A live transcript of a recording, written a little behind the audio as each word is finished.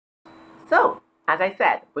So, as I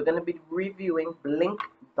said, we're going to be reviewing Blink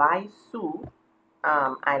by Sue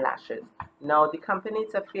eyelashes. Now, the company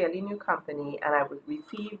is a fairly new company, and I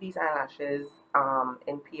received these eyelashes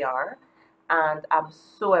in PR, and I'm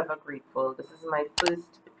so ever grateful. This is my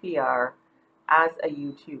first PR as a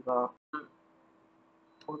YouTuber.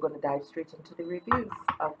 We're going to dive straight into the reviews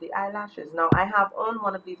of the eyelashes. Now, I have on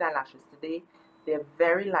one of these eyelashes today. They're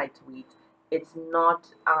very lightweight. It's not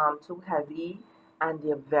too heavy, and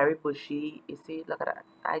they're very bushy. You see, look at that.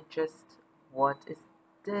 What is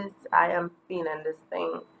this? I am feeling this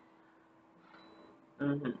thing.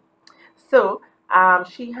 So,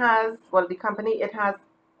 she has, well, the company, it has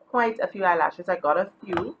quite a few eyelashes. I got a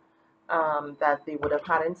few that they would have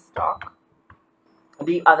had in stock.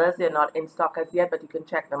 The others, they're not in stock as yet, but you can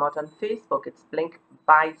check them out on Facebook. It's Blink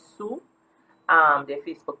by Sue, their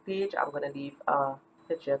Facebook page. I'm going to leave a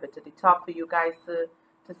picture of it at the top for you guys to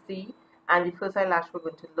see. And the first eyelash we're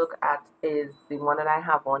going to look at is the one that I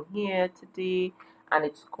have on here today, and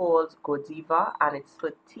it's called Godiva, and it's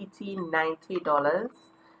for TT $90.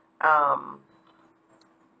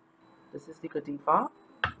 This is the Godiva,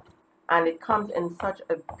 and it comes in such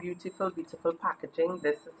a beautiful, beautiful packaging.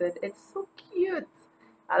 This is it. It's so cute.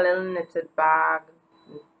 A little knitted bag.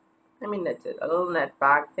 A little net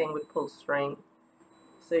bag thing with pull string.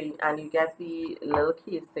 So, and you get the little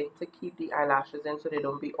casing to keep the eyelashes in so they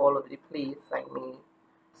don't be all over the place like me,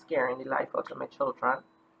 scaring the life out of my children.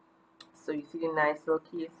 So you see the nice little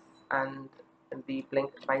case and the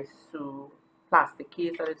Blink by Sue plastic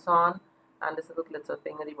case that it's on, and this little glitter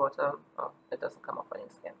thing at the bottom. Oh, it doesn't come off on your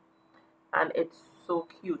skin. And it's so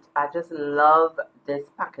cute. I just love this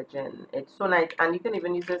packaging. It's so nice, and you can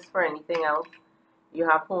even use this for anything else you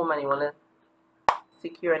have home and you want to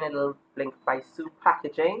secure in a little Blink by Sue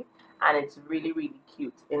packaging, and it's really, really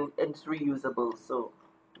cute, and it's reusable. So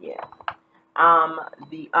yeah.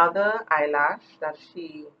 The other eyelash that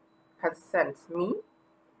she has sent me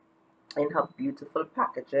in her beautiful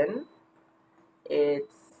packaging,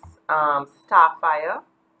 it's Starfire,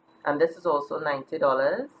 and this is also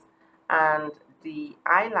 $90. And the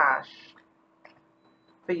eyelash,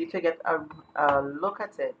 for you to get a look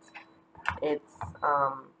at it, it's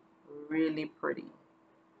really pretty.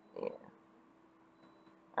 Yeah,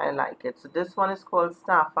 I like it. So this one is called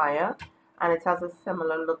Starfire, and it has a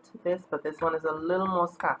similar look to this, but this one is a little more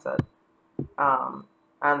scattered.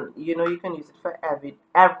 And you know, you can use it for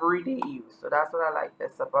everyday use. So that's what I like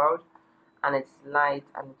this about. And it's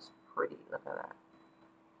light and it's pretty. Look at that.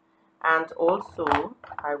 And also,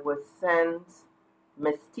 I was sent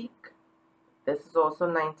Mystique. This is also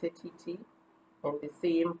 90 TT in the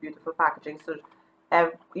same beautiful packaging. So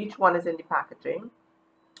each one is in the packaging.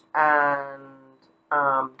 And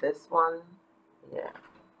this one, yeah,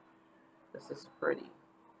 this is pretty.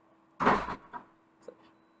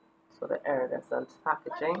 So the iridescent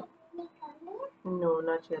packaging. No,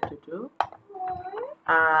 not yet to do.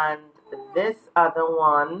 And this other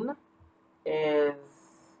one is,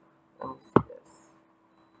 let me see this.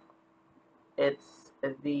 It's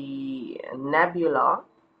the Nebula,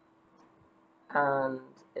 and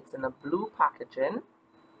it's in a blue packaging.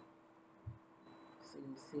 So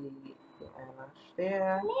you see the eyelash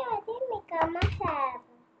there.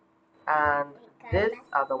 And this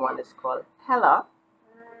other one is called Hella,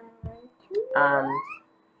 and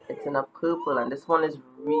it's in a purple, and this one is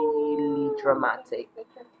really dramatic.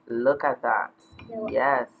 Look at that.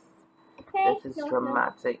 Yes, this is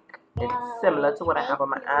dramatic. It's similar to what I have on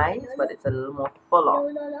my eyes, but it's a little more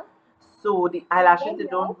fuller. So the eyelashes,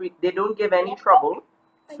 they don't give any trouble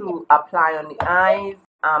to apply on the eyes.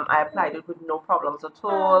 I applied it with no problems at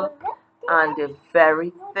all, and they're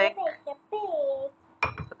very thick.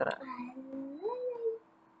 Look at that.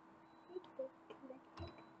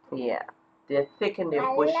 Yeah, they're thick and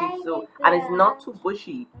they're bushy. So, and it's not too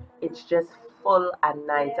bushy. It's just full and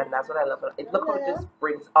nice, and that's what I love. It look how it just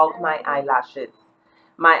brings out my eyelashes,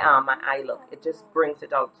 my eye look. It just brings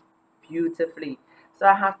it out beautifully. So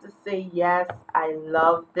I have to say, yes, I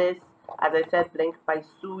love this. As I said, Blink by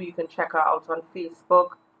Sue. You can check her out on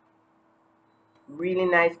Facebook. Really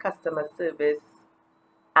nice customer service,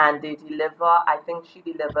 and they deliver. I think she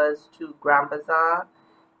delivers to Grand Bazaar,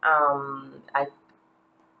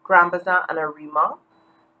 Grand Bazaar and Arima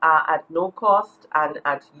at no cost, and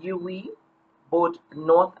at UE, both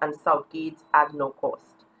North and South Gates, at no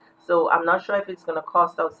cost. So I'm not sure if it's going to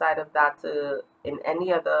cost outside of that in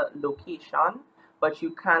any other location, but you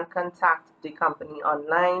can contact the company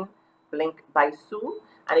online, Blink by Sue.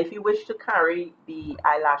 And if you wish to carry the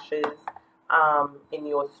eyelashes in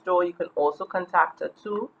your store, you can also contact her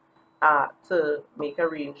too to make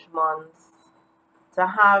arrangements to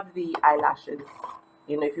have the eyelashes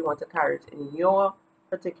you know, if you want to carry it in your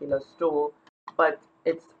particular store. But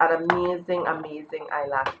it's an amazing, amazing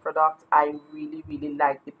eyelash product. I really, really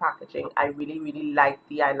like the packaging. I really, really like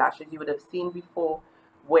the eyelashes. You would have seen before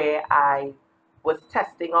where I was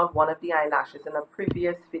testing out one of the eyelashes in a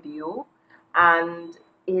previous video, and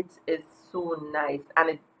it is so nice and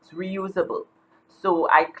it's reusable. So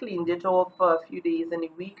I cleaned it off for a few days in a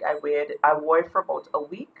week. I wore it for about a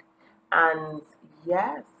week, and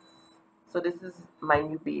yes. So this is my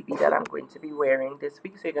new baby that I'm going to be wearing this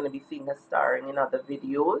week. So you're going to be seeing her starring in other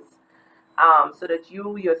videos, so that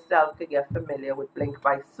you yourself could get familiar with Blink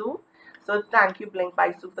by Sue. So thank you, Blink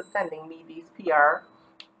by Sue, for sending me these PR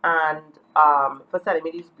and for sending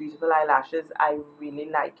me these beautiful eyelashes. I really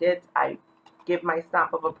like it. I give my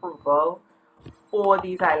stamp of approval for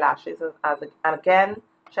these eyelashes. And again,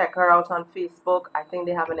 check her out on Facebook. I think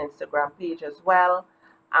they have an Instagram page as well,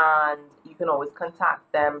 and you can always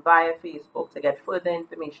contact them via Facebook to get further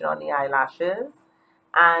information on the eyelashes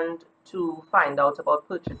and to find out about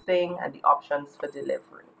purchasing and the options for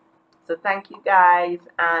delivery. So thank you guys,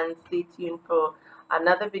 and stay tuned for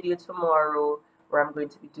another video tomorrow where I'm going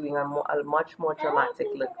to be doing a much more dramatic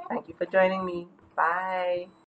look. Thank you for joining me. Bye.